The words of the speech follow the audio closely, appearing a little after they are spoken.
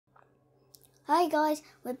Hi guys,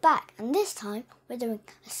 we're back and this time we're doing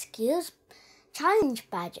a skills challenge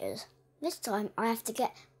badges. This time I have to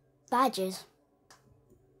get badges.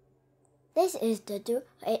 This is the do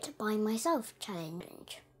it by myself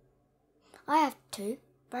challenge. I have to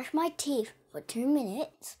brush my teeth for 2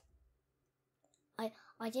 minutes. I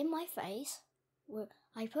did my face,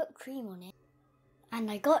 I put cream on it and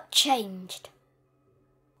I got changed.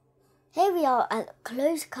 Here we are at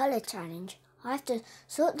clothes colour challenge. I have to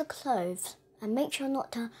sort the clothes and make sure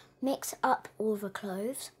not to mix up all the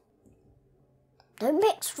clothes. Don't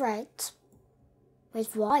mix reds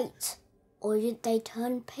with white or they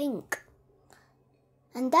turn pink.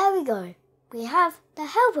 And there we go. We have the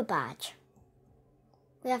helper badge.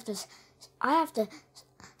 I have to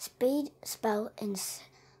speed spell in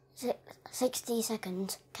 60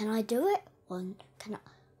 seconds. Can I do it?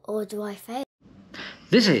 Or do I fail?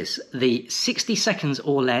 This is the 60 seconds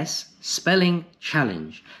or less spelling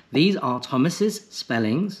challenge. These are Thomas's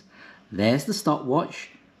spellings. There's the stopwatch.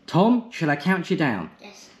 Tom, shall I count you down?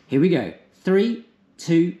 Yes. Here we go. 3,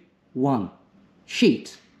 2, 1.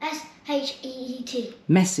 Sheet. S-H-E-E-T.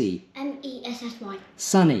 Messy. M-E-S-S-Y.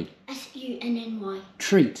 Sunny. S-U-N-N-Y.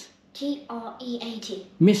 Treat. T-R-E-A-T.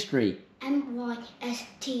 Mystery. M-Y-S-T-E-R-Y.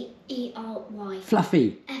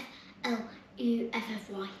 Fluffy.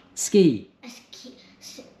 F-L-U-F-F-Y. Ski.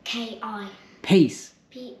 S-K-I. Peace.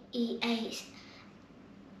 P-E-A-C-E.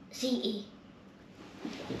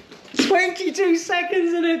 22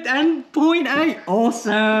 seconds and 0.8.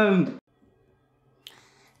 Awesome.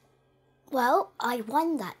 Well, I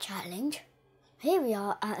won that challenge. Here we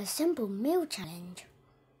are at a simple meal challenge.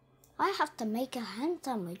 I have to make a ham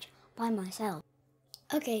sandwich by myself.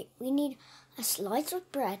 Okay, we need a slice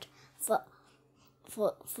of bread for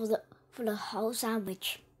the whole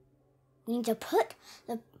sandwich. We need to put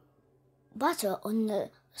the butter on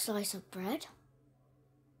the slice of bread.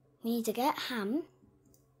 We need to get ham,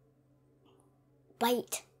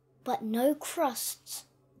 baked, but no crusts.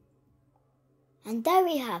 And there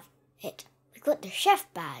we have it. We got the chef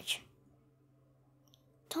badge.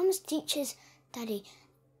 Thomas teaches Daddy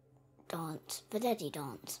dance, the Daddy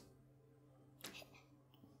dance.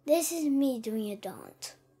 This is me doing a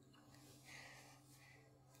dance.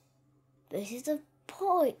 This is a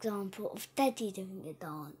poor example of Daddy doing a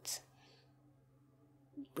dance.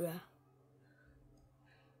 Bruh.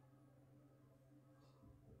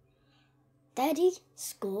 Daddy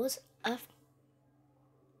scores a...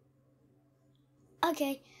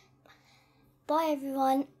 Okay. Bye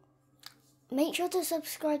everyone. Make sure to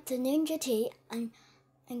subscribe to NinjaT and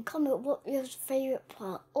comment what your favourite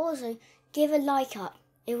part. Also, give a like up.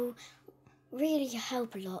 It will really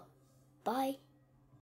help a lot. Bye.